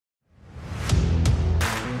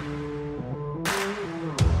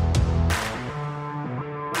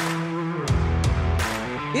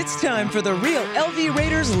It's time for the Real LV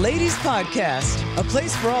Raiders Ladies Podcast, a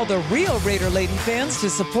place for all the real Raider Lady fans to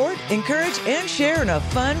support, encourage, and share in a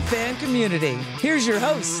fun fan community. Here's your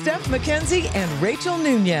hosts, Steph Mackenzie and Rachael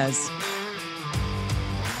Nunez.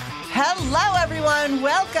 Hello, everyone.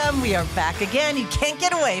 Welcome. We are back again. You can't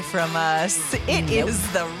get away from us. It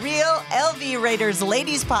is the Real LV Raiders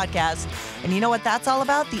Ladies Podcast. And you know what that's all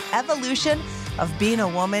about? The evolution of being a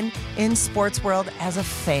woman in sports world as a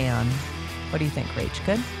fan. What do you think, Rach?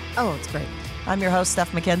 Good? Oh, it's great. I'm your host,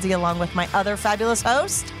 Steph Mackenzie, along with my other fabulous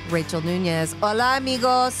host, Rachael Nunez. Hola,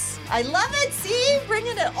 amigos. I love it. See,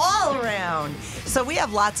 bringing it all around. So we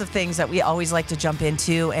have lots of things that we always like to jump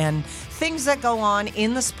into and things that go on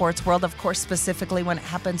in the sports world, of course, specifically when it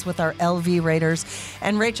happens with our LV Raiders.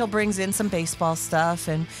 And Rachel brings in some baseball stuff.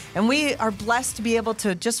 And we are blessed to be able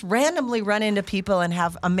to just randomly run into people and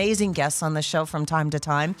have amazing guests on the show from time to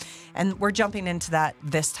time. And we're jumping into that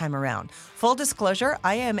this time around. Full disclosure,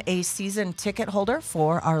 I am a season ticket holder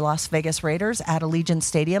for our Las Vegas Raiders at Allegiant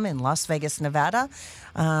Stadium in Las Vegas, Nevada.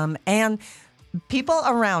 And people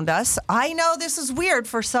around us, I know this is weird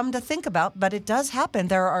for some to think about, but it does happen.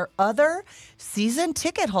 There are other season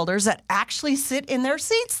ticket holders that actually sit in their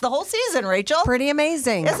seats the whole season, Rachel. Pretty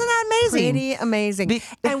amazing. Isn't that amazing? Pretty amazing.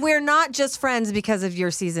 And we're not just friends because of your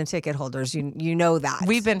season ticket holders. You know that.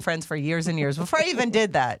 We've been friends for years and years before I even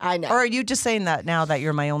did that. I know. Or are you just saying that now that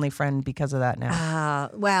you're my only friend because of that now?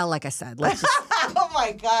 Well, like I said, let's just... Oh,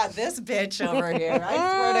 my God, this bitch over here. I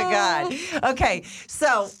swear to God. Okay,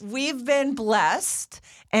 so we've been blessed,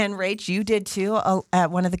 and Rach, you did too, at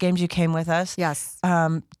one of the games you came with us. Yes.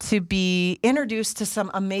 To be introduced to some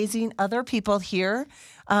amazing other people here.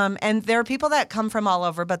 And there are people that come from all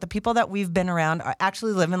over, but the people that we've been around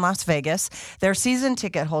actually live in Las Vegas. They're season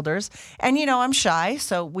ticket holders. And, you know, I'm shy,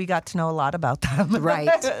 so we got to know a lot about them. Right.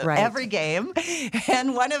 Every game.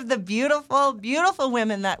 And one of the beautiful, beautiful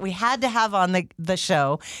women that we had to have on the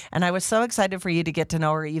show, and I was so excited for you to get to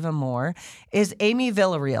know her even more, is Amy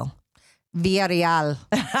Villarreal. Villarreal.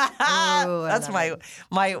 That's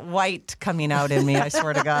my white coming out in me, I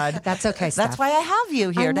swear to God. That's okay, Steph. That's why I have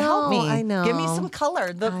you here to help me. I know. Give me some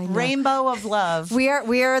color, the rainbow of love. We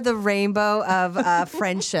are the rainbow of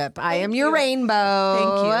friendship. I am your rainbow.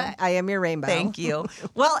 Thank you. I am your rainbow. Thank you.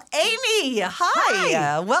 Well, Amy,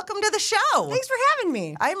 hi. Welcome to the show. Thanks for having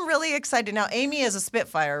me. I'm really excited. Now, Amy is a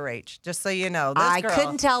Spitfire, Rach, just so you know. I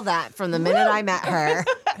couldn't tell that from the minute I met her.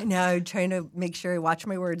 I know. I'm trying to make sure I watch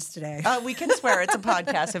my words today. We can swear. It's a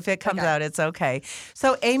podcast. If it comes out, it's okay.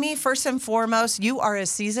 So, Amy, first and foremost, you are a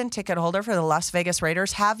season ticket holder for the Las Vegas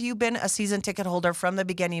Raiders. Have you been a season ticket holder from the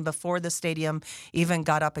beginning before the stadium even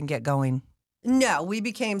got up and get going? No, we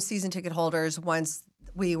became season ticket holders once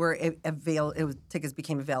we were tickets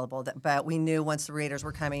became available. But we knew once the Raiders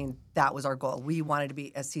were coming, that was our goal. We wanted to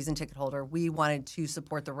be a season ticket holder. We wanted to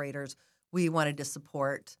support the Raiders. We wanted to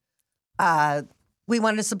support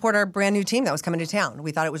our brand new team that was coming to town.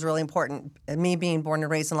 We thought it was really important. And me being born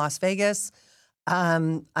and raised in Las Vegas,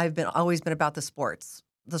 I've always been about the sports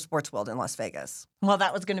world in Las Vegas. Well,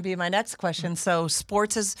 that was going to be my next question. So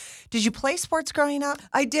did you play sports growing up?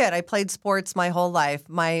 I did. I played sports my whole life.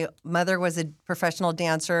 My mother was a professional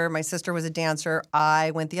dancer. My sister was a dancer.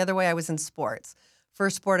 I went the other way. I was in sports.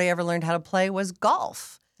 First sport I ever learned how to play was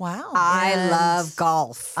golf. Wow. I love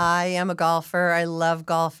golf. I am a golfer. I love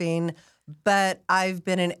golfing. But I've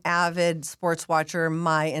been an avid sports watcher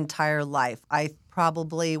my entire life. I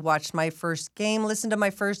probably watched my first game, listened to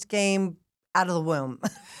my first game out of the womb.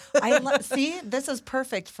 See, this is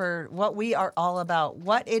perfect for what we are all about,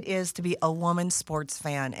 what it is to be a woman sports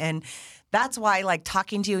fan. And that's why, like,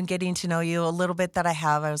 talking to you and getting to know you a little bit that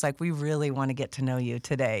I was like, we really want to get to know you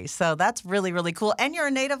today. So that's really, really cool. And you're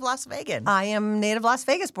a native Las Vegan. I am native Las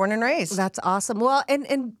Vegas, born and raised. That's awesome. Well,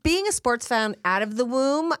 and being a sports fan out of the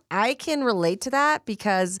womb, I can relate to that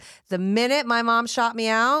because the minute my mom shot me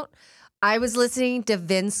out, I was listening to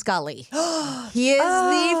Vin Scully. He is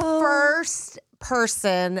the first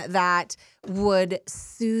person that would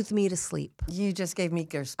soothe me to sleep. You just gave me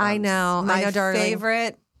goosebumps. I know,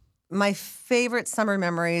 darling. My favorite summer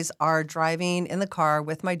memories are driving in the car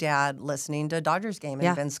with my dad, listening to Dodgers game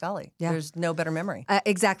and Vin Scully. Yeah. There's no better memory.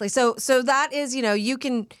 Exactly. So that is, you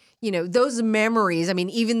can, those memories. I mean,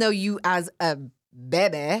 even though you as a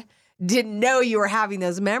baby didn't know you were having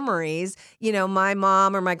those memories, my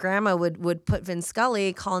mom or my grandma would put Vin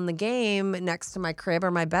Scully calling the game next to my crib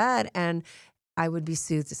or my bed, and I would be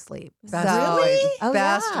soothed to sleep.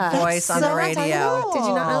 Best voice on the radio. Did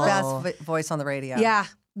you not know that? Best voice on the radio. Yeah.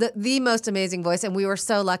 the most amazing voice, and we were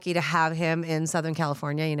so lucky to have him in Southern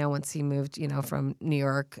California. Once he moved, from New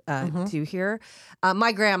York to here.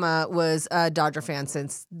 My grandma was a Dodger fan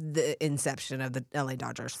since the inception of the LA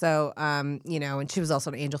Dodgers. So, and she was also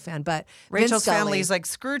an Angel fan. But Rachel's family's like,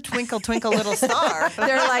 screw Twinkle Twinkle Little Star.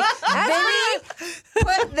 They're like, baby,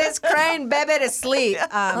 put this crying baby to sleep. In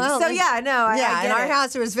our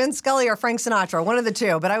house it was Vince Scully or Frank Sinatra, one of the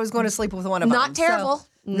two. But I was going to sleep with one of them. Not terrible. So,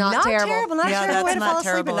 not terrible. Not yeah, terrible way that's to fall not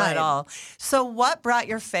asleep terrible at night. at all. So what brought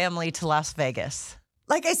your family to Las Vegas?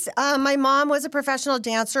 Like I said, my mom was a professional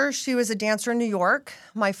dancer. She was a dancer in New York.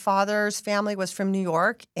 My father's family was from New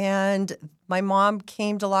York. And my mom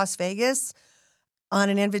came to Las Vegas on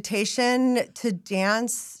an invitation to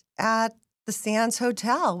dance at the Sands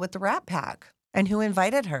Hotel with the Rat Pack. And who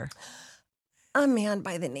invited her? A man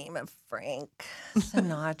by the name of Frank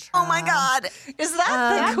Sinatra. Oh my God. Is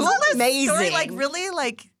that the coolest amazing. story? Like really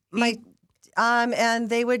like And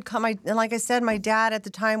they would call and like I said, my dad at the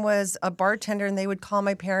time was a bartender, and they would call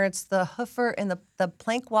my parents the hoofer and the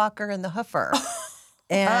plank walker and the hoofer.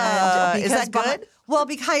 And is that good? Well,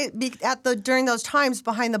 during those times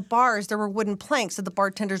behind the bars, there were wooden planks that the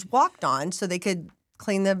bartenders walked on so they could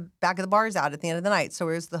clean the back of the bars out at the end of the night. So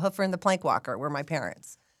it was the hoofer and the plank walker were my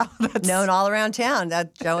parents. Known all around town.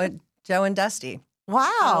 That Joe and Dusty. Wow.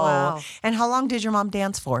 Oh, wow. And how long did your mom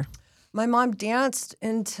dance for? My mom danced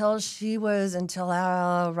until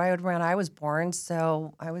right around I was born.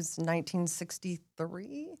 So I was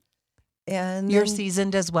 1963. And You're then-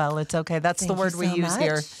 seasoned as well. It's okay. That's the Thank word you we so use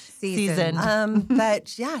here. much. Seasoned.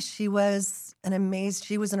 But yeah, she was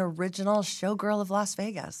she was an original showgirl of Las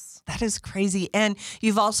Vegas. That is crazy. And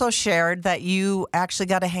you've also shared that you actually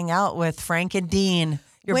got to hang out with Frank and Dean,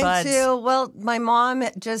 your buds. My mom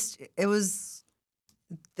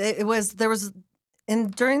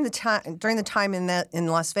during the time in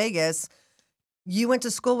Las Vegas, you went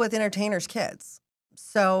to school with entertainers' kids.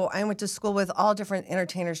 So I went to school with all different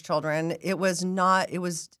entertainers' children. It was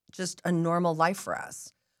just a normal life for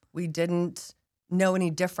us. We didn't know any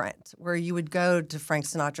different, where you would go to Frank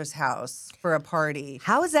Sinatra's house for a party.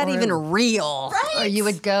 How is that even real? Or you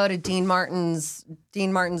would go to Dean Martin's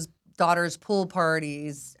daughter's pool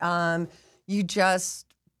parties.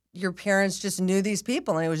 Your parents just knew these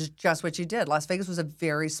people, and it was just what you did. Las Vegas was a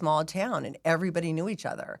very small town, and everybody knew each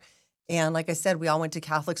other. And like I said, we all went to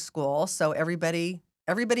Catholic school, so everybody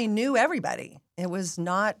knew everybody. It was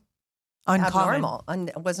not abnormal.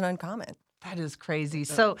 It wasn't uncommon. That is crazy.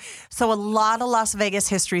 So a lot of Las Vegas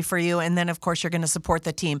history for you, and then of course you're going to support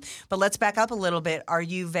the team. But let's back up a little bit. Are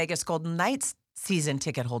you Vegas Golden Knights season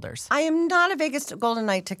ticket holders? I am not a Vegas Golden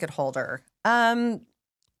Knight ticket holder.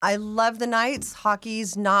 I love the Knights.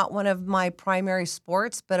 Hockey's not one of my primary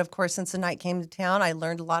sports, but of course, since the Knight came to town, I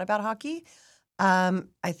learned a lot about hockey.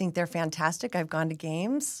 I think they're fantastic. I've gone to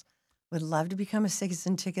games. Would love to become a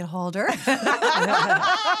season ticket holder.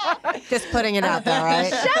 Just putting it out there,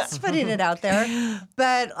 right? Just putting it out there.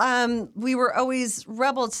 But we were always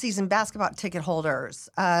Rebel season basketball ticket holders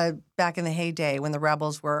back in the heyday when the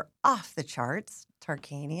Rebels were off the charts.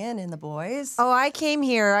 Tarkanian and the boys. Oh, I came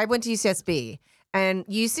here. I went to UCSB, and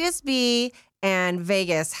UCSB and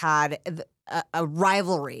Vegas had a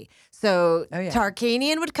rivalry. So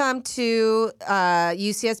Tarkanian would come to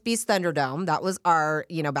UCSB's Thunderdome. That was our,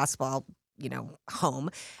 basketball, home.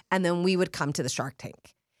 And then we would come to the Shark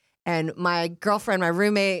Tank. And my girlfriend, my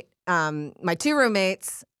roommate, my two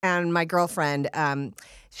roommates, and my girlfriend,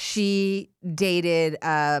 she dated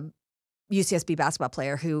a UCSB basketball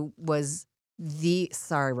player who was the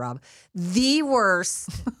worst,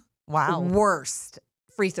 worst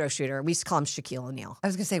free throw shooter. We used to call him Shaquille O'Neal. I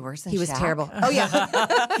was going to say worse than He was Shaq. terrible. Oh,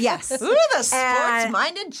 yeah. Yes. Ooh, the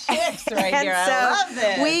sports-minded chicks right here. I love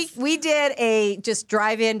this. We did a just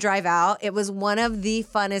drive-in, drive-out. It was one of the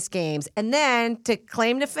funnest games. And then to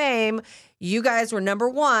claim to fame, you guys were number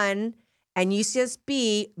one, and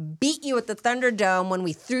UCSB beat you at the Thunderdome when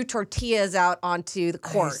we threw tortillas out onto the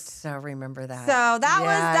court. I so remember that. So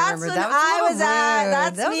that's when I was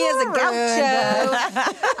at. That's me as a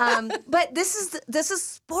gaucho. But this is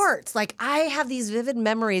sports. Like, I have these vivid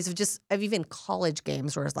memories of even college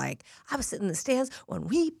games where it's like I was sitting in the stands when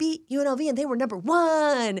we beat UNLV and they were number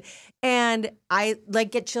one, and I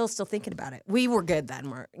get chills still thinking about it. We were good then.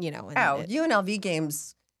 UNLV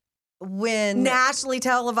games. When nationally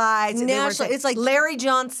televised, it's like Larry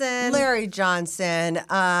Johnson.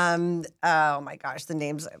 Oh my gosh, the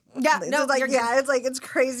names. Yeah, no, it's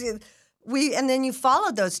crazy. And then you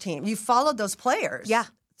followed those teams. You followed those players. Yeah,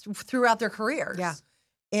 throughout their careers. Yeah,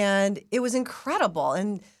 and it was incredible.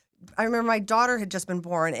 And I remember my daughter had just been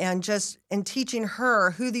born, and teaching her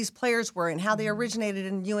who these players were and how they originated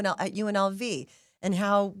at UNLV. and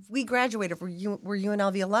how we graduated. We're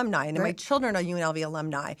UNLV alumni, and my children are UNLV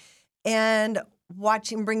alumni. And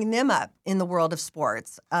bringing them up in the world of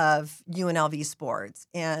sports, of UNLV sports.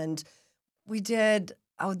 And we did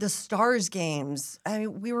the Stars games. I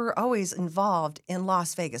mean, we were always involved in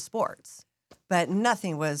Las Vegas sports. But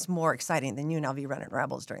nothing was more exciting than UNLV Running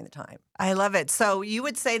Rebels during the time. I love it. So you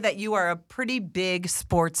would say that you are a pretty big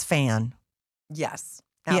sports fan. Yes,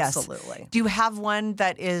 absolutely. Yes. Do you have one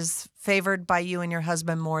that is favored by you and your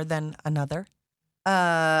husband more than another?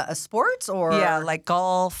 A sports or? Yeah, like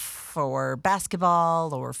golf or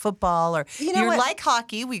basketball or football or you're like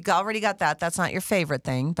hockey. We already got that. That's not your favorite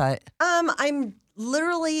thing, but I'm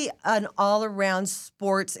literally an all-around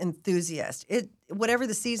sports enthusiast. Whatever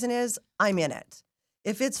the season is, I'm in it.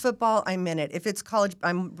 If it's football, I'm in it. If it's college,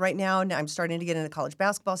 I'm starting to get into college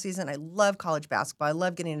basketball season. I love college basketball. I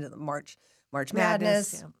love getting into the March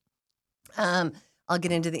Madness. Yeah. I'll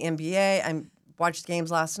get into the NBA. I watched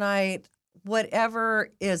games last night. Whatever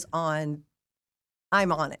is on,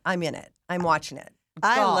 I'm on it. I'm in it. I'm watching it.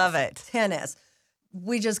 I Golf, love it. Tennis.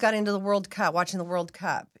 We just got into the World Cup, watching the World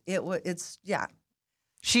Cup. It's.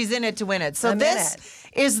 She's in it to win it. So I'm this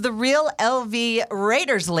is the Real LV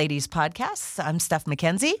Raiders Ladies podcast. I'm Steph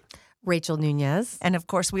Mackenzie. Rachael Nunez. And of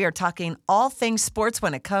course, we are talking all things sports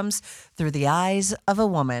when it comes through the eyes of a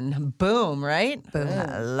woman. Boom, right? Boom.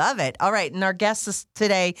 I love it. All right. And our guest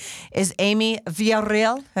today is Amy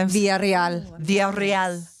Villarreal.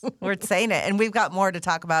 Villarreal. We're saying it. And we've got more to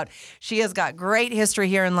talk about. She has got great history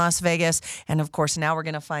here in Las Vegas. And of course, now we're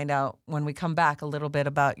going to find out when we come back a little bit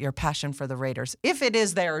about your passion for the Raiders. If it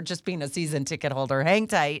is there or just being a season ticket holder. Hang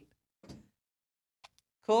tight.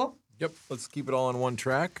 Cool? Yep. Let's keep it all on one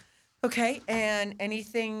track. Okay, and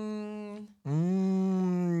anything?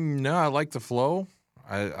 No, I like the flow.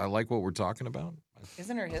 I like what we're talking about.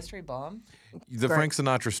 Isn't her history bomb? The Frank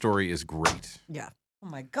Sinatra story is great. Yeah. Oh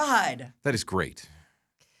my God. That is great.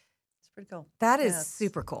 It's pretty cool. That is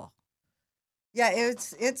super cool. Yeah,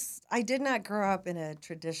 it's. I did not grow up in a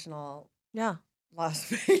traditional Yeah. Las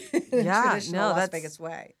Vegas. Las Vegas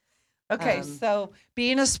way. Okay, so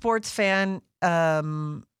being a sports fan,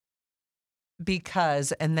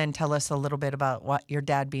 because, and then tell us a little bit about what your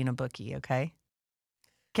dad being a bookie, okay?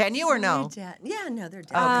 Can you or no? Dad. Yeah, no, they're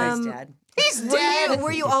dead. He's dead. He's dead.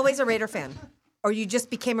 Were you always a Raider fan? Or you just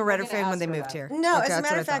became a Raider fan when they moved here? No, Okay, as a that's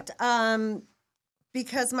matter what of I fact,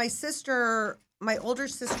 because my older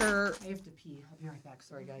sister I have to pee. I'll be right back.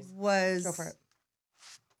 Sorry, guys. was. Go for it.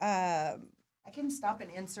 I can stop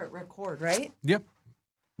and insert record, right? Yep.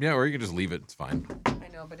 Yeah, or you can just leave it. It's fine. I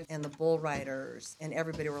know, but it's... And the bull riders, and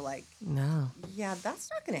everybody were like, No. yeah, that's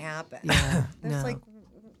not going to happen. Yeah, It's no. like,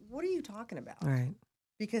 what are you talking about? Right.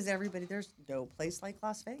 Because there's no place like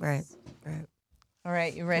Las Vegas. Right. Right. All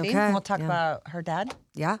right, you ready? Okay, We'll talk yeah. about her dad.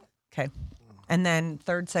 Yeah. Okay. And then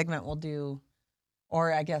third segment we'll do,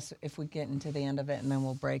 or I guess if we get into the end of it and then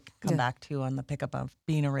we'll come back to on the pickup of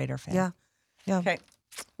being a Raider fan. Yeah. Yeah. Okay.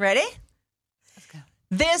 Ready? Let's go.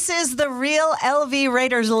 This is the Real LV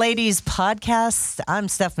Raiders Ladies podcast. I'm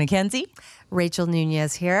Steph Mackenzie. Rachael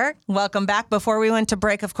Nunez here. Welcome back. Before we went to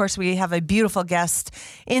break, of course, we have a beautiful guest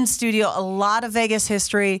in studio, a lot of Vegas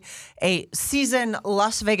history, a seasoned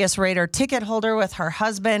Las Vegas Raider ticket holder with her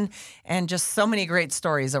husband, and just so many great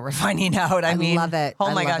stories that we're finding out. I mean, love it. Oh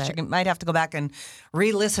I my love gosh, it. you might have to go back and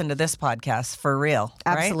re-listen to this podcast for real.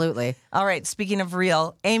 right? Absolutely. All right. Speaking of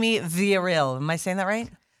real, Amy Villarreal. Am I saying that right?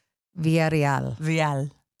 Villarreal. Vial.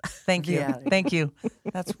 Thank you. Villarreal. Thank you.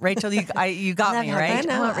 That's Rachel. You got me, right?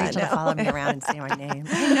 I want Rachel to follow me around and say my name.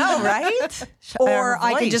 I know, right? Or Her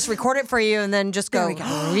I can voice. just record it for you and then just go,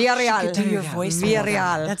 Villarreal. She could do your voice.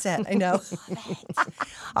 Villarreal. That's it. I know.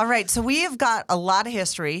 All right, so we have got a lot of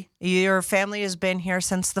history. Your family has been here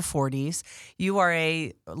since the 40s. You are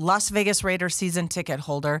a Las Vegas Raiders season ticket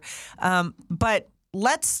holder. But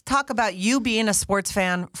let's talk about you being a sports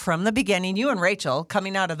fan from the beginning. You and Rachel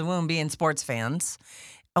coming out of the womb being sports fans.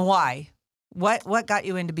 And why? What got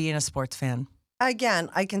you into being a sports fan? Again,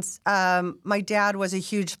 my dad was a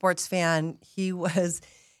huge sports fan. He was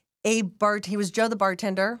he was Joe the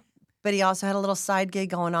bartender, but he also had a little side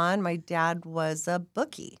gig going on. My dad was a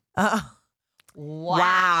bookie.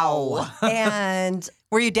 Wow. And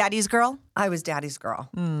Were you daddy's girl? I was daddy's girl.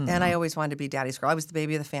 And I always wanted to be daddy's girl. I was the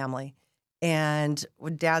baby of the family. And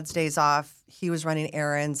when dad's days off, he was running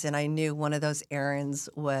errands, and I knew one of those errands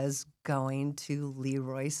was going to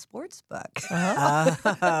Leroy's Sportsbook.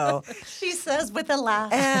 Oh. She says with a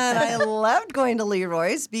laugh. And I loved going to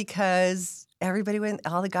Leroy's because all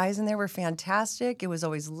the guys in there were fantastic. It was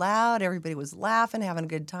always loud. Everybody was laughing, having a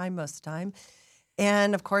good time most of the time.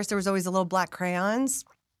 And of course, there was always the little black crayons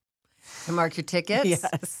to mark your tickets.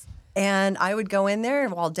 Yes. And I would go in there,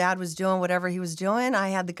 and while Dad was doing whatever he was doing, I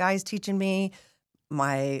had the guys teaching me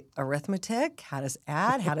my arithmetic, how to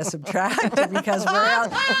add, how to subtract, because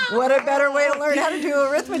what a better way to learn how to do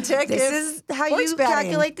arithmetic. This is how you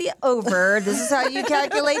calculate the over. This is how you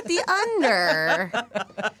calculate the under.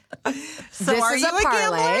 So are you a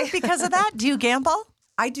gambler because of that? Do you gamble?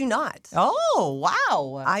 I do not. Oh,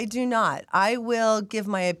 wow. I do not. I will give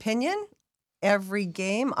my opinion every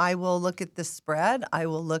game. I will look at the spread. I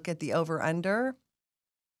will look at the over-under.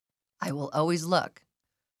 I will always look,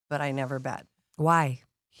 but I never bet. Why?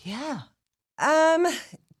 Yeah.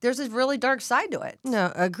 There's a really dark side to it.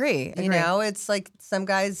 No, agree. You know, it's like some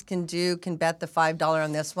guys can bet the $5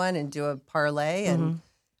 on this one and do a parlay and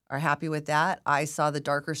are happy with that. I saw the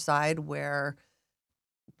darker side where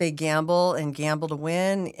they gamble to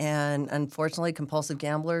win, and unfortunately, compulsive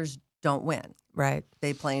gamblers don't win. Right.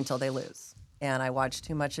 They play until they lose. And I watched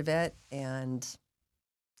too much of it, and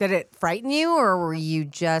did it frighten you, or were you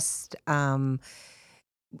just?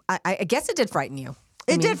 I guess it did frighten you.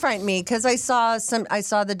 It did frighten me because I saw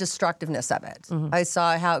the destructiveness of it. I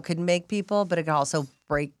saw how it could make people, but it could also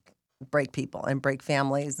break people and break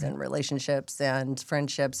families and relationships and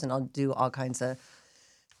friendships, and I'll do all kinds of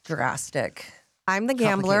drastic. I'm the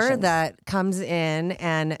gambler that comes in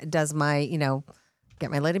and does my,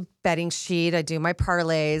 get my little betting sheet. I do my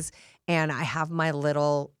parlays, and I have my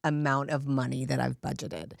little amount of money that I've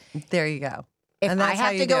budgeted. There you go. If and I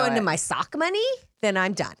have to go into my sock money, then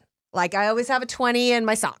I'm done. Like I always have a 20 in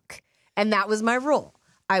my sock. And that was my rule.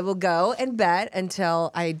 I will go and bet until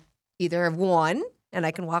I either have won and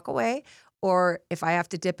I can walk away, or if I have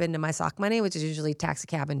to dip into my sock money, which is usually taxi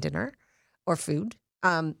cab and dinner or food,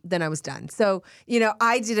 then I was done. So,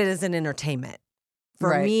 I did it as an entertainment.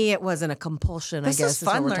 For me, it wasn't a compulsion, this I guess. This is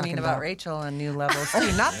fun learning about Rachel on new levels,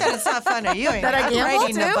 too. Not that it's not fun at you. That I gamble,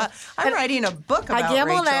 too? I'm writing a book about I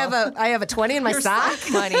gamble Rachel. and I have a 20 in my sock.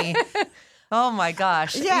 Money. Oh, my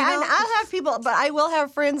gosh. Yeah, and I'll have people, but I will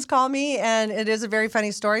have friends call me, and it is a very funny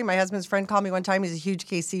story. My husband's friend called me one time. He's a huge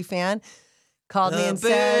KC fan. Called me and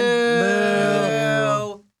said,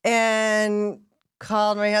 boo. And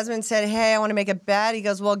called my husband and said, hey, I want to make a bet. He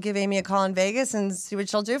goes, well, give Amy a call in Vegas and see what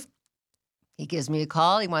she'll do. He gives me a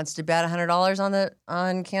call. He wants to bet $100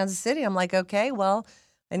 on Kansas City. I'm like, okay, well,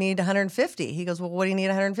 I need 150. He goes, well, what do you need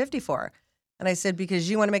 150 for? And I said, because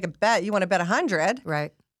you want to make a bet. You want to bet 100.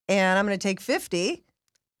 Right. And I'm going to take 50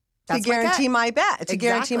 to guarantee my bet, to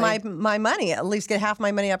guarantee my money, at least get half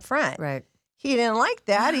my money up front. Right. He didn't like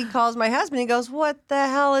that. He calls my husband. He goes, what the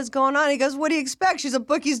hell is going on? He goes, what do you expect? She's a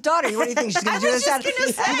bookie's daughter. What do you think? She's going to do this out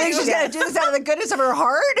of the goodness of her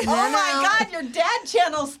heart? Oh, my God. Your dad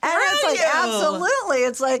channels through and it's like, absolutely.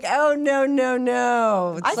 It's like, oh,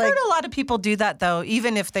 no. I've heard a lot of people do that, though,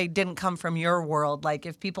 even if they didn't come from your world. Like,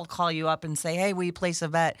 if people call you up and say, hey, will you place a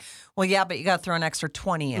bet? Well, yeah, but you got to throw an extra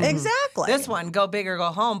 20 in. Exactly. This one, go big or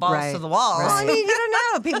go home, balls to the walls. Well, I mean, you don't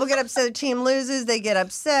know. People get upset. The team loses. They get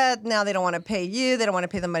upset. Now they don't want to pay you. They don't want to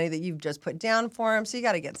pay the money that you've just put down for them. So you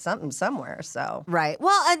got to get something somewhere. So right.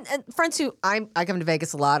 Well, and friends who I come to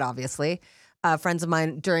Vegas a lot, obviously. Friends of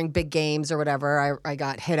mine during big games or whatever, I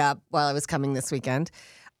got hit up while I was coming this weekend.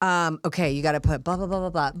 Okay, you got to put blah, blah, blah, blah,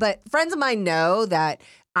 blah. But friends of mine know that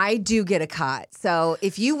I do get a cut. So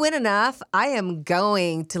if you win enough, I am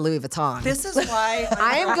going to Louis Vuitton. This is why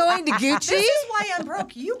I am going to Gucci. This is why I'm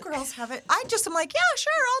broke. You girls have it. I'm like, yeah,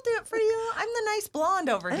 sure, I'll do it for you. I'm the nice blonde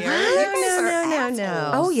over here.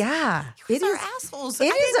 No. Oh, yeah. It is assholes. It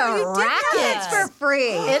is a racket. It's for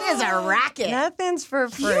free. It is a racket. Nothing's for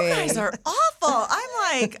free. You guys are awful. I'm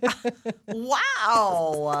like,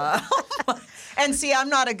 wow. And see, I'm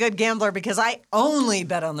not a good gambler because I only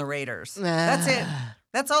bet on the Raiders. That's it.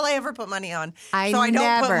 That's all I ever put money on. So I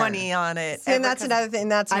don't put money on it. And that's another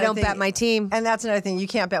thing. I don't bet my team. And that's another thing. You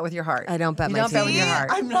can't bet with your heart. I don't bet my team. You don't bet with your heart.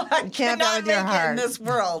 I'm not. You can't bet with your heart in this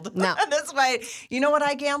world. No. That's why. You know what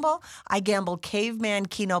I gamble? I gamble Caveman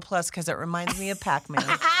Keno Plus because it reminds me of Pac-Man.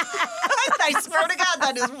 I swear to God,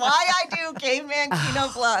 that is why I do Caveman Keno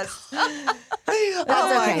Plus. That's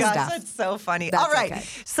my okay, gosh, Steph. that's so funny. That's all right, okay.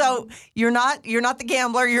 So you're not the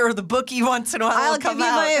gambler. You're the bookie. Once in a while,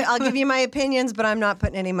 I'll give you my opinions, but I'm not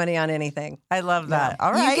putting any money on anything. I love that.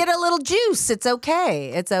 All right, You get a little juice. It's okay.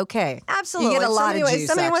 It's okay. Absolutely. You get a lot of juice.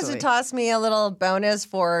 Somebody wants to toss me a little bonus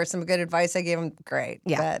for some good advice I gave them, great.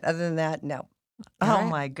 Yeah. But other than that, no. Oh,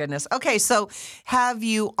 my goodness. Okay, so have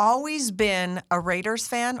you always been a Raiders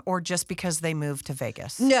fan or just because they moved to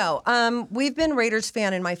Vegas? No. We've been Raiders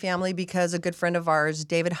fan in my family because a good friend of ours,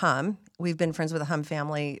 David Humm, We've been friends with the Hum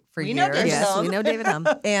family for We know years. David Yes, Hum. we know David Hum.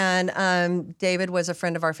 And David was a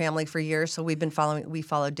friend of our family for years, so we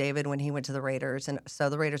followed David when he went to the Raiders, and so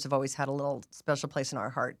the Raiders have always had a little special place in our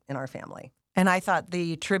heart, in our family. And I thought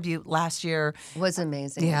the tribute last year Was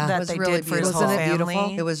amazing. Yeah. It that was they really did for his beautiful. whole Wasn't it beautiful?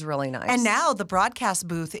 family. It was really nice. And now the broadcast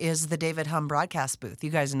booth is the David Hum broadcast booth. You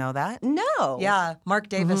guys know that? no, Yeah, Mark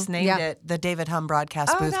Davis named Yeah. it the David Hum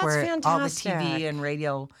broadcast Oh, booth, that's where all the fantastic. TV and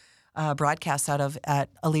radio broadcasts out of at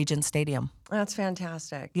Allegiant Stadium. that's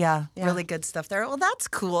fantastic. Yeah, Yeah. really good stuff there. Well, that's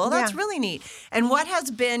cool. That's Yeah. really neat. And what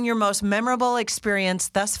has been your most memorable experience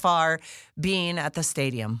thus far being at the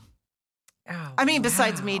stadium? I mean,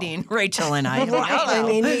 besides meeting Rachel and I. I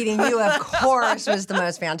mean, meeting you, of course, was the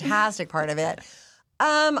most fantastic part of it.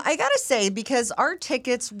 I gotta say, because our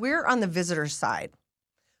tickets, we're on the visitor side,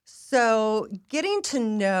 so getting to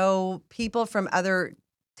know people from other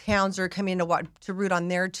towns that are coming to root on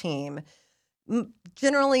their team,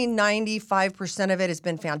 generally 95% of it has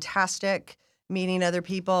been fantastic. Meeting other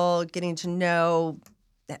people, getting to know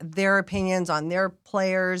their opinions on their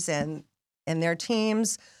players and their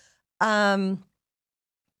teams.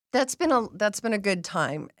 That's been a good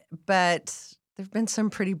time, but there've been some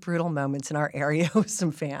pretty brutal moments in our area with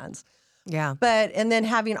some fans. Yeah. And then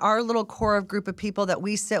having our little core of group of people that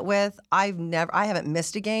we sit with, I haven't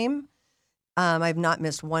missed a game. I've not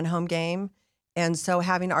missed one home game. And so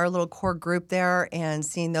having our little core group there and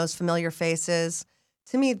seeing those familiar faces,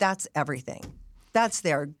 to me, that's everything. That's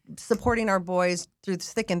there, supporting our boys through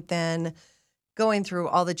thick and thin, going through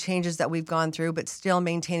all the changes that we've gone through, but still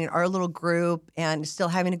maintaining our little group and still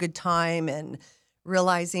having a good time and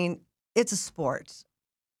realizing it's a sport.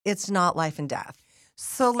 It's not life and death.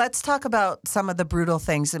 So let's talk about some of the brutal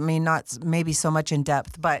things. I mean, not maybe so much in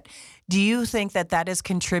depth, but do you think that that has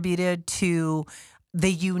contributed to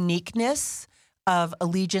the uniqueness of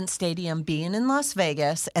Allegiant Stadium being in Las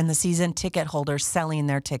Vegas and the season ticket holders selling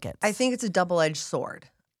their tickets? I think it's a double-edged sword.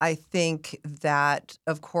 I think that,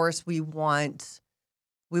 of course, we want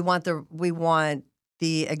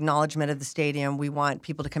the acknowledgement of the stadium. We want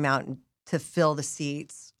people to come out and to fill the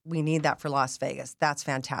seats. We need that for Las Vegas. That's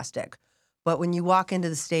fantastic. But when you walk into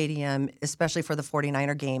the stadium, especially for the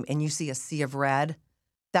 49er game, and you see a sea of red,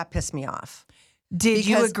 that pissed me off. Did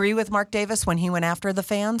you because- agree with Mark Davis when he went after the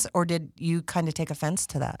fans, or did you kind of take offense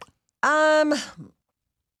to that?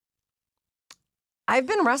 I've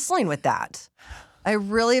been wrestling with that. I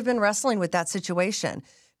really have been wrestling with that situation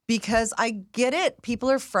because I get it. People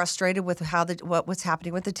are frustrated with what's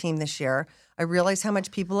happening with the team this year. I realize how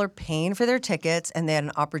much people are paying for their tickets and they had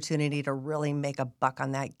an opportunity to really make a buck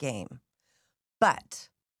on that game. But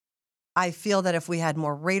I feel that if we had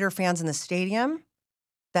more Raider fans in the stadium,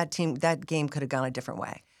 that game could have gone a different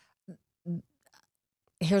way.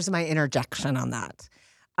 Here's my interjection on that.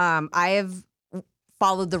 I have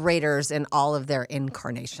followed the Raiders in all of their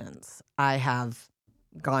incarnations. I have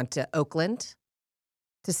gone to Oakland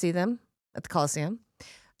to see them at the Coliseum.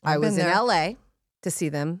 I I've was been in there. LA to see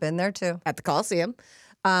them Been there too. at the Coliseum.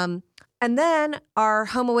 And then our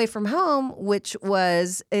home away from home, which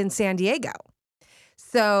was in San Diego.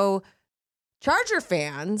 So Charger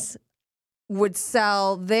fans would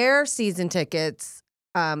sell their season tickets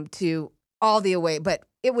to all the away, but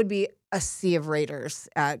it would be a sea of Raiders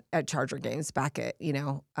at Charger games back in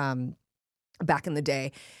the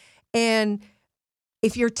day. And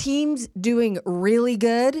if your team's doing really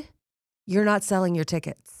good, you're not selling your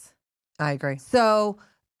tickets. I agree. So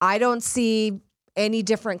I don't see any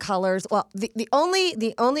different colors. Well, the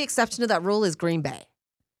only exception to that rule is Green Bay.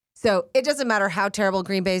 So it doesn't matter how terrible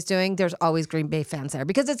Green Bay is doing. There's always Green Bay fans there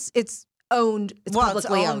because it's owned. It's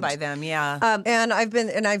publicly owned by them, yeah. And I've been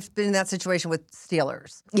in that situation with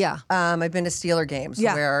Steelers. Yeah. I've been to Steeler games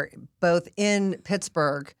Yeah. where both in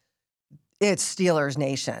Pittsburgh, it's Steelers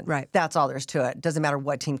Nation. Right. That's all there's to it. Doesn't matter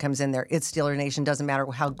what team comes in there. It's Steeler Nation. Doesn't matter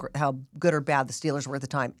how good or bad the Steelers were at the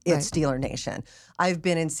time. It's Steeler Nation. I've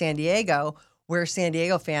been in San Diego where San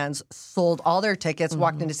Diego fans sold all their tickets,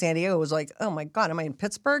 walked into San Diego, was like, oh my God, am I in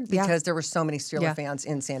Pittsburgh? Yeah. Because there were so many Steeler Yeah. fans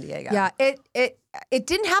in San Diego. Yeah. It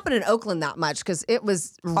didn't happen in Oakland that much because it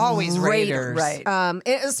was Always Raiders. Right.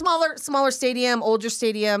 It was a smaller stadium, older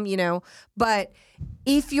stadium, But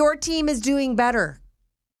if your team is doing better,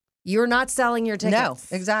 you're not selling your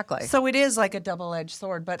tickets. No, exactly. So it is like a double-edged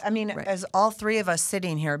sword. But I mean, as all three of us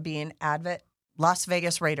sitting here being avid Las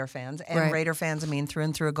Vegas Raider fans and Right. Raider fans, I mean, through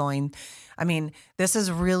and through going, I mean, this is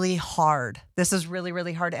really hard. This is really,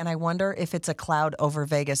 really hard. And I wonder if it's a cloud over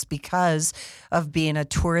Vegas because of being a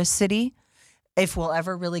tourist city, if we'll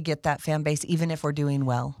ever really get that fan base, even if we're doing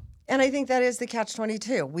well. And I think that is the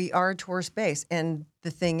catch-22. We are a tourist base. And the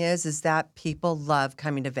thing is that people love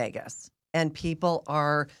coming to Vegas. And people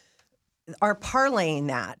are are parlaying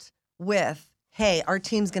that with, hey, our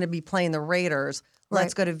team's going to be playing the Raiders.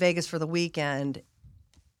 Let's go to Vegas for the weekend,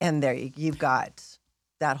 and there you've got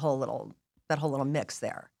that whole little mix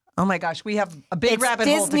there. Oh my gosh, we have a big It's rabbit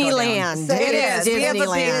hole to go down. Disneyland. It is.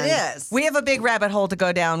 Disneyland. We have a big rabbit hole to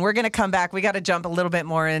go down. We're going to come back. We got to jump a little bit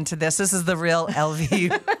more into this. This is the Real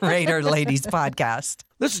LV Raider Ladies podcast.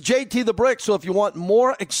 This is JT the Brick, so if you want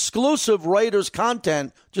more exclusive Raiders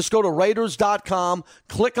content, just go to Raiders.com,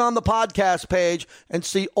 click on the podcast page, and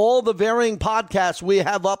see all the varying podcasts we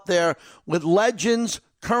have up there with legends,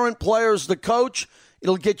 current players, the coach.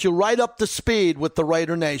 It'll get you right up to speed with the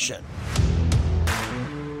Raider Nation.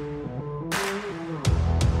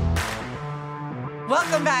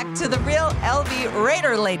 Welcome back to the Real LV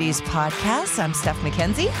Raider Ladies podcast. I'm Steph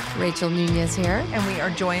Mackenzie, Rachael Nunez here. and we are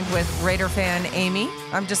joined with Raider fan Amy.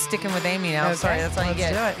 I'm just sticking with Amy now. Okay, Sorry, that's all you let's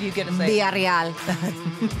get. do it. You get to say. Villarreal.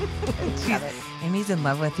 Amy's in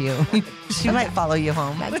love with you. She might follow you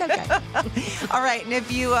home. That's okay. All right, and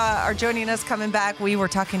if you are joining us coming back, we were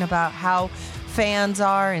talking about how fans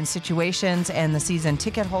are in situations and the season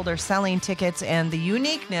ticket holders selling tickets and the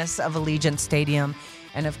uniqueness of Allegiant Stadium.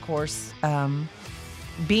 And of course,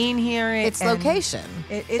 being here. Its and location.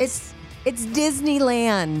 It's It's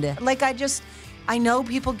Disneyland. like I know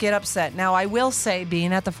people get upset. Now, I will say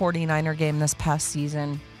being at the 49er game this past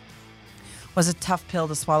season was a tough pill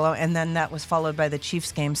to swallow. And then that was followed by the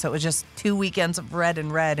Chiefs game. So it was just 2 weekends of red,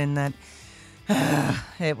 and that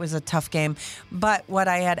it was a tough game. But what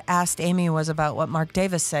I had asked Amy was about what Mark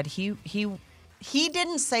Davis said. He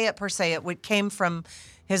didn't say it per se. It came from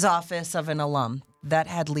his office of an alum that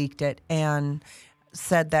had leaked it and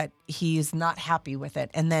said that he's not happy with it.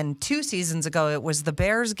 And then 2 seasons ago, it was the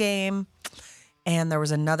Bears game, and there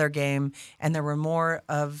was another game, and there were more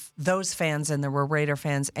of those fans than there were Raider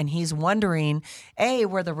fans. And he's wondering, A,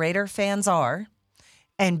 where the Raider fans are,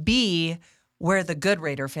 and B, where the good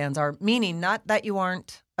Raider fans are, meaning not that you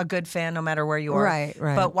aren't a good fan no matter where you are. Right.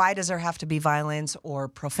 But why does there have to be violence or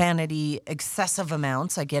profanity, excessive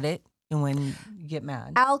amounts? I get it when you get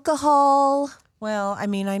mad. Alcohol. Well, I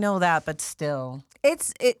mean, I know that, but still.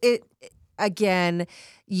 It again,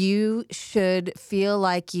 you should feel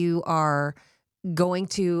like you are going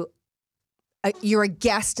to you're a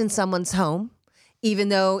guest in someone's home, even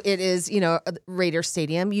though it is, a Raider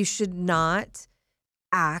Stadium. You should not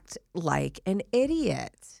act like an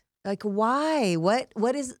idiot. Like, why?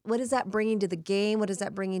 What is that bringing to the game? What is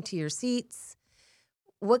that bringing to your seats?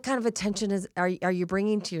 What kind of attention are you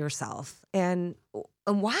bringing to yourself? And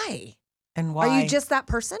why? And why? Are you just that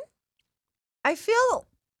person? I feel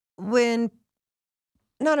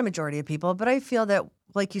not a majority of people, but I feel that,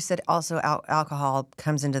 like you said, also alcohol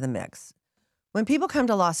comes into the mix. When people come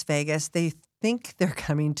to Las Vegas, they think they're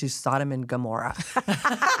coming to Sodom and Gomorrah.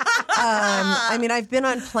 I mean, I've been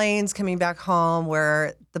on planes coming back home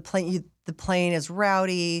where the plane is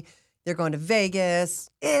rowdy. They're going to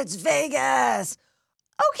Vegas. It's Vegas.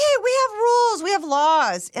 Okay, we have rules, we have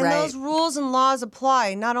laws, and Right. those rules and laws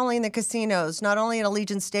apply not only in the casinos, not only at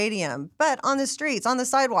Allegiant Stadium, but on the streets, on the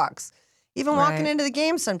sidewalks, even walking Right. into the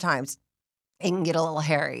game sometimes. It can get a little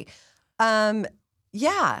hairy.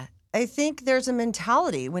 Yeah, I think there's a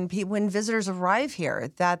mentality when visitors arrive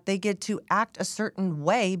here that they get to act a certain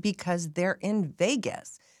way because they're in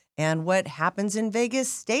Vegas. And what happens in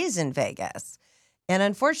Vegas stays in Vegas. And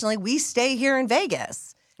unfortunately, we stay here in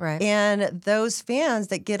Vegas. Right. And those fans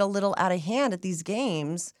that get a little out of hand at these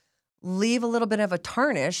games leave a little bit of a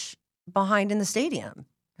tarnish behind in the stadium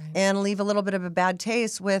and leave a little bit of a bad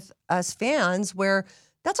taste with us fans where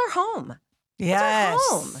that's our home. Yes.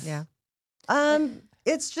 That's our home. Yeah.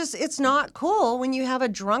 It's not cool when you have a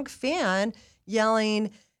drunk fan yelling,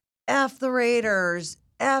 F the Raiders,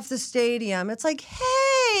 F the stadium. It's like,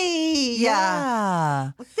 hey,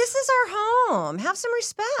 Yeah. this is our home. Have some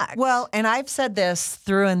respect. Well, and I've said this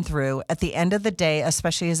through and through. At the end of the day,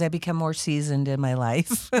 especially as I become more seasoned in my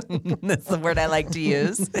life, that's the word I like to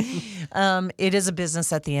use, it is a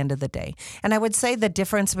business at the end of the day. And I would say the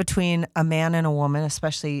difference between a man and a woman,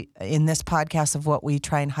 especially in this podcast of what we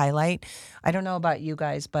try and highlight, I don't know about you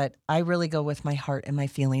guys, but I really go with my heart and my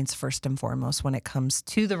feelings first and foremost when it comes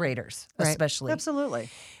to the Raiders, especially. Absolutely.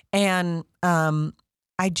 And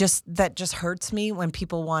that just hurts me when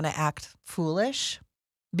people want to act foolish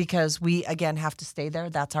because we, again, have to stay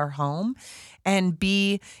there. That's our home. And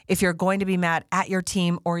B, if you're going to be mad at your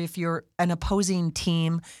team or if you're an opposing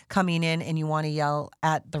team coming in and you want to yell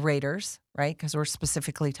at the Raiders, right? Because we're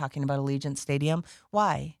specifically talking about Allegiant Stadium.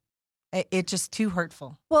 Why? It's just too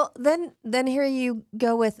hurtful. Well, then here you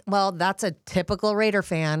go with, well, that's a typical Raider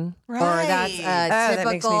fan, or that's a that makes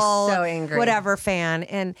me typical so angry. whatever fan,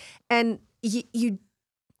 and you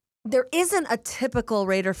there isn't a typical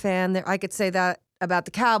Raider fan. There, I could say that about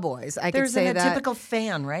the Cowboys. I There's could say a that typical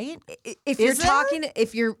fan, right? if you're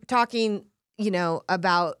talking,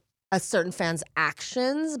 about a certain fan's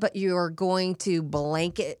actions, but you're going to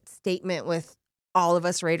blanket statement with all of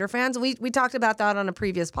us Raider fans. We talked about that on a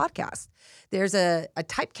previous podcast. There's a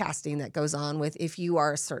typecasting that goes on with if you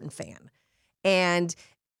are a certain fan. And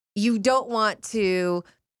you don't want to,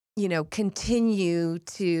 continue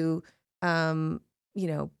to,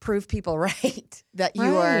 prove people right that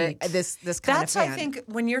you are this kind of fan. I think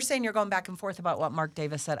when you're saying you're going back and forth about what Mark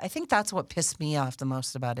Davis said, I think that's what pissed me off the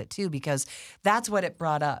most about it too, because that's what it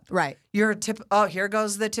brought up. Right. Here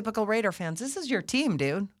goes the typical Raider fans. This is your team,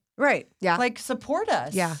 dude. Right. Yeah. Like, support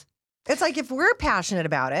us. Yeah. It's like if we're passionate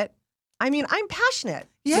about it, I'm passionate.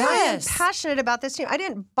 Yes. I am passionate about this team. I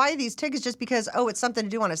didn't buy these tickets just because, it's something to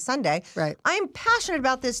do on a Sunday. Right. I am passionate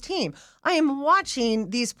about this team. I am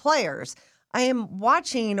watching these players. I am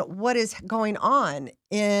watching what is going on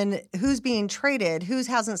in who's being traded, who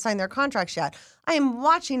hasn't signed their contracts yet. I am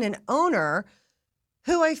watching an owner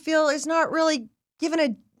who I feel is not really giving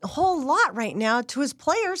a whole lot right now to his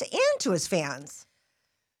players and to his fans.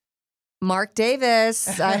 Mark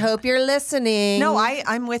Davis, I hope you're listening. No,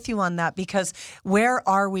 I'm with you on that, because where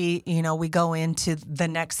are we? We go into the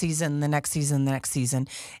next season.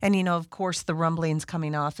 And, of course, the rumblings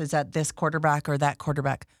coming off is that this quarterback or that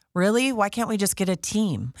quarterback. Really? Why can't we just get a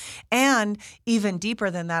team? And even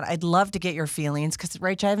deeper than that, I'd love to get your feelings, because,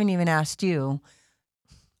 Rach, I haven't even asked you.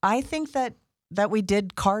 I think that we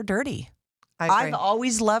did Carr dirty. I've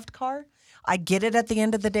always loved Carr. I get it, at the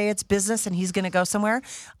end of the day, it's business and he's going to go somewhere.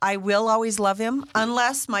 I will always love him,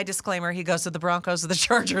 unless, my disclaimer, he goes to the Broncos or the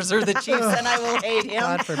Chargers or the Chiefs, and I will hate him.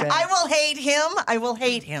 God forbid. I will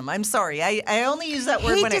hate him. I'm sorry. I only use that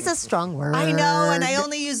word Hate is a strong word. I know, and I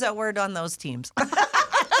only use that word on those teams.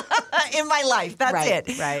 In my life. That's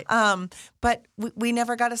it. Right. But we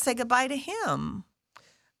never got to say goodbye to him.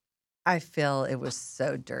 I feel it was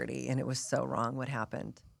so dirty and it was so wrong what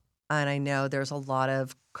happened. And I know there's a lot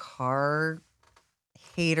of Carr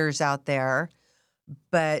haters out there,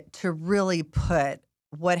 but to really put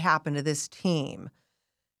what happened to this team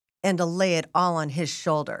and to lay it all on his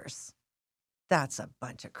shoulders, that's a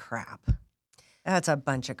bunch of crap. That's a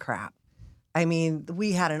bunch of crap. I mean,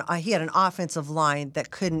 he had an offensive line that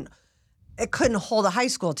couldn't hold a high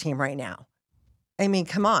school team right now. I mean,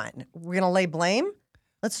 come on. We're going to lay blame?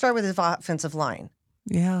 Let's start with his offensive line.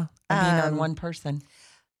 Yeah. On one person.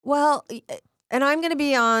 Well, and I'm going to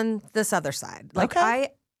be on this other side. Like okay.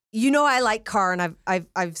 I like Carr, and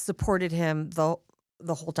I've supported him the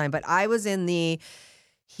whole time. But I was he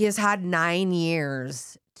has had 9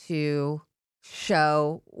 years to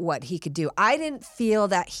show what he could do. I didn't feel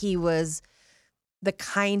that he was the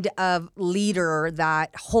kind of leader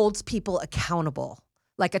that holds people accountable,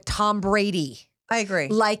 like a Tom Brady. I agree.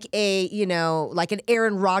 Like like an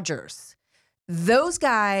Aaron Rodgers. Those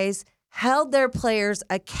guys held their players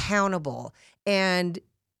accountable, and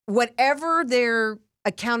whatever their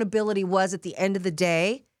accountability was at the end of the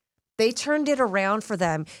day, they turned it around for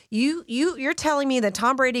them. You're telling me that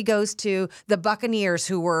Tom Brady goes to the Buccaneers,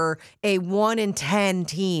 who were a 1-10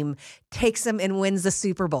 team, takes them and wins the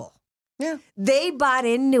Super Bowl. Yeah. They bought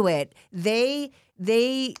into it. They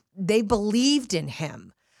believed in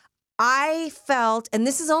him. I felt, and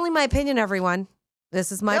this is only my opinion, everyone.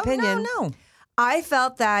 This is my opinion. No. I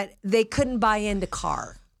felt that they couldn't buy into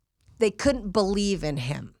Carr. They couldn't believe in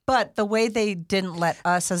him. But the way they didn't let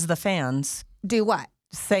us as the fans Do what?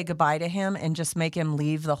 say goodbye to him and just make him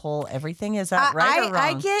leave the whole everything, is that right or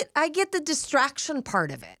wrong? I get the distraction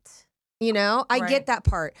part of it. I get that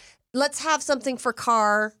part. Let's have something for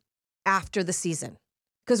Carr after the season.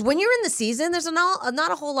 Because when you're in the season, there's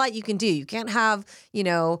not a whole lot you can do. You can't have,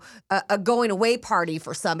 a going away party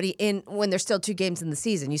for somebody when there's still 2 games in the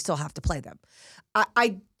season. You still have to play them.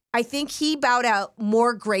 I think he bowed out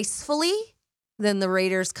more gracefully than the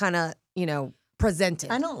Raiders kind of,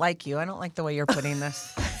 presented. I don't like you. I don't like the way you're putting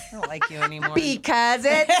this. I don't like you anymore. Because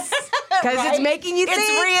it's making you think.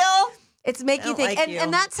 It's real. It's making you I don't think. like you.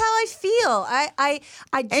 And that's how I feel. I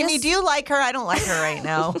just, Amy, do you like her? I don't like her right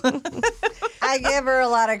now. I give her a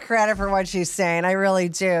lot of credit for what she's saying. I really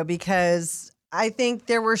do, because I think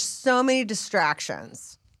there were so many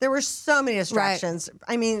distractions. Right.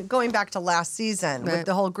 I mean, going back to last season with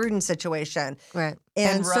the whole Gruden situation. Right.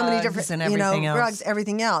 And so many different, and everything else. rugs,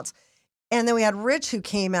 everything else. And then we had Rich, who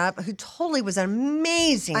came up, who totally was an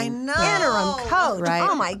amazing interim coach. Right.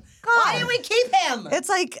 Oh, my God. Why did we keep him? It's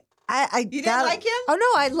like, You didn't like him? Oh,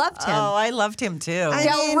 no, I loved him. Oh, I loved him too.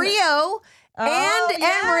 Del Rio and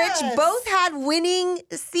yes. Rich both had winning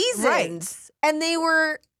seasons. Right. And they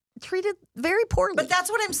were treated very poorly. But that's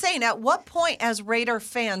what I'm saying. At what point, as Raider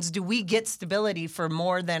fans, do we get stability for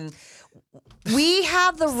more than we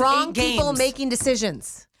have the wrong people games? making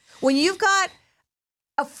decisions? When you've got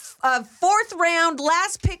a fourth round,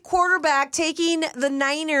 last pick quarterback taking the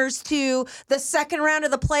Niners to the second round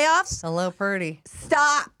of the playoffs, Hello, Purdy.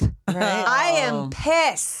 stop. Right? I am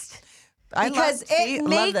pissed because it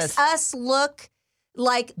makes us look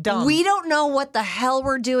like dumb. We don't know what the hell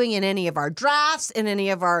we're doing in any of our drafts, in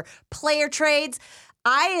any of our player trades.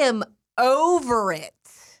 I am over it.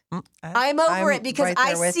 I'm over it because right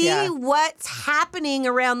there I with see ya. what's happening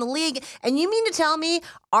around the league. And you mean to tell me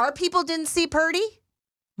our people didn't see Purdy?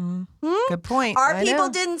 Good point. Our I people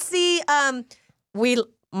know. didn't see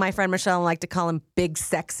my friend Michelle liked to call him Big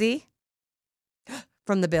Sexy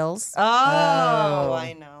from the Bills. Oh,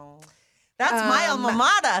 I know. That's my alma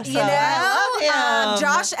mater. So You know, I love him.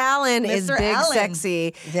 Josh Allen is Mr. Big Allen.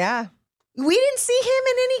 Sexy. Yeah. We didn't see him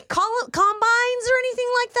in any combines or anything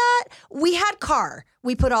like that. We had Carr.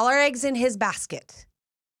 We put all our eggs in his basket.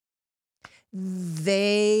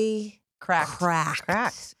 They cracked.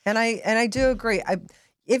 And I do agree.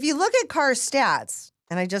 If you look at Carr's stats,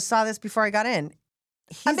 and I just saw this before I got in,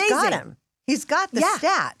 he's Amazing. got him. He's got the Yeah.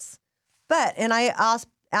 stats. But, and I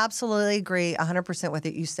absolutely agree 100% with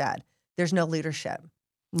what you said. There's no leadership.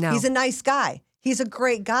 No. He's a nice guy. He's a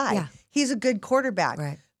great guy. Yeah. He's a good quarterback.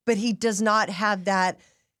 Right. But he does not have that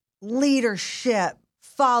leadership.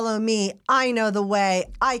 Follow me. I know the way.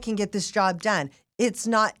 I can get this job done. It's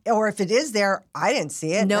not, or if it is there, I didn't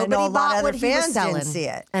see it. Nobody I know a lot bought of other what he was fans selling. didn't see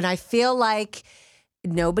it. And I feel like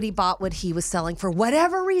nobody bought what he was selling for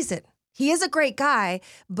whatever reason. He is a great guy,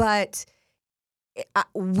 but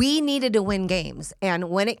we needed to win games. And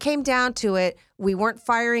when it came down to it, we weren't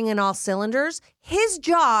firing in all cylinders. His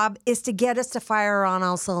job is to get us to fire on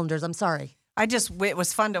all cylinders. I'm sorry. It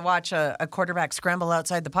was fun to watch a quarterback scramble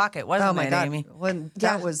outside the pocket, wasn't Oh my it, God. Amy? When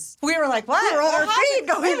that was We were like, what? We were on What our happened?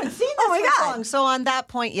 feet. We haven't seen this Oh my for God. long. So on that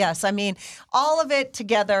point, yes. I mean, all of it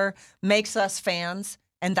together makes us fans.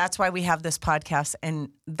 And that's why we have this podcast. And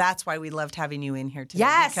that's why we loved having you in here today.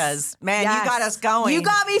 Yes. Because, man, Yes. you got us going. You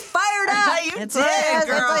got me fired up. You It's did, like-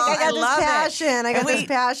 girl. it's like I got this love it. passion. I got And this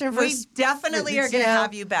passion for We definitely are going to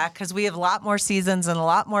have you back because we have a lot more seasons and a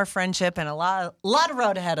lot more friendship and a lot of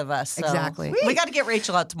road ahead of us. So Exactly. We got to get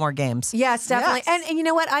Rachel out to more games. Yes, definitely. Yes. And you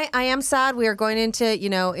know what? I am sad. We are going into,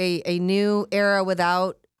 a new era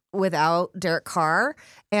without Derek Carr.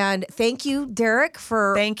 And thank you, Derek,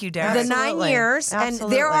 for Thank you, Derek. the Absolutely. 9 years.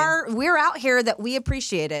 Absolutely. And we're out here that we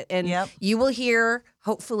appreciate it. And Yep. you will hear,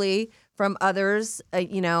 hopefully, from others,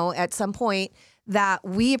 at some point that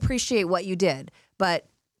we appreciate what you did. But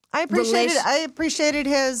I appreciated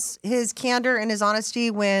his candor and his honesty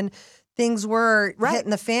when things were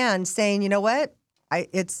hitting the fan, saying, you know what?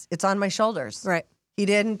 It's on my shoulders. right. He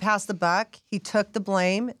didn't pass the buck. He took the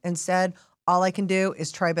blame and said, all I can do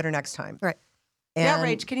is try better next time. Right. Yeah, And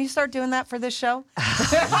Rach, can you start doing that for this show?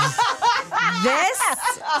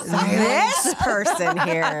 This person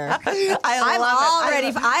here. I am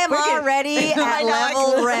already at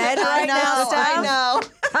level red right now, Steph. I know.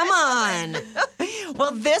 Come on.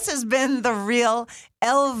 Well, this has been the Real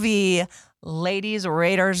LV Ladies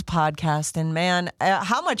Raiders podcast. And man,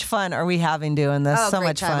 how much fun are we having doing this? Oh, so great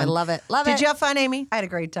much time. fun. I love it. Love Did it. you have fun, Amy? I had a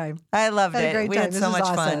great time. I loved Had a it. great We time. had This so is much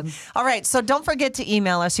awesome. fun. All right. So don't forget to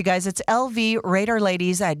email us, you guys. It's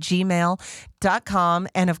lvraiderladies@gmail.com.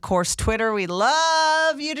 And of course, Twitter. We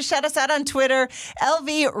love you to shout us out on Twitter.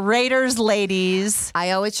 LV Raiders Ladies.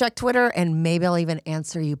 I always check Twitter, and maybe I'll even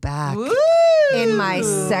answer you back Woo! in my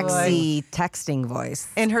sexy texting voice.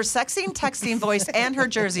 In her sexy and texting voice and her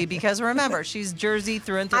jersey, because remember, she's Jersey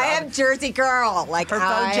through and through. I am Jersey girl, like Her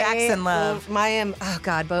Bo Jackson love. Bo.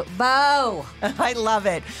 I love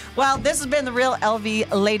it. Well, this has been the Real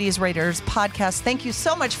LV Ladies Raiders podcast. Thank you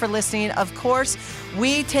so much for listening. Of course,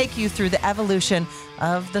 we take you through the evolution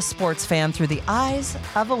of the sports fan through the eyes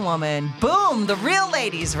of a woman. Boom, the real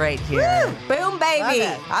ladies right here. Boom, baby.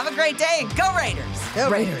 Have a great day. Go Raiders. Go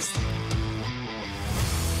Raiders.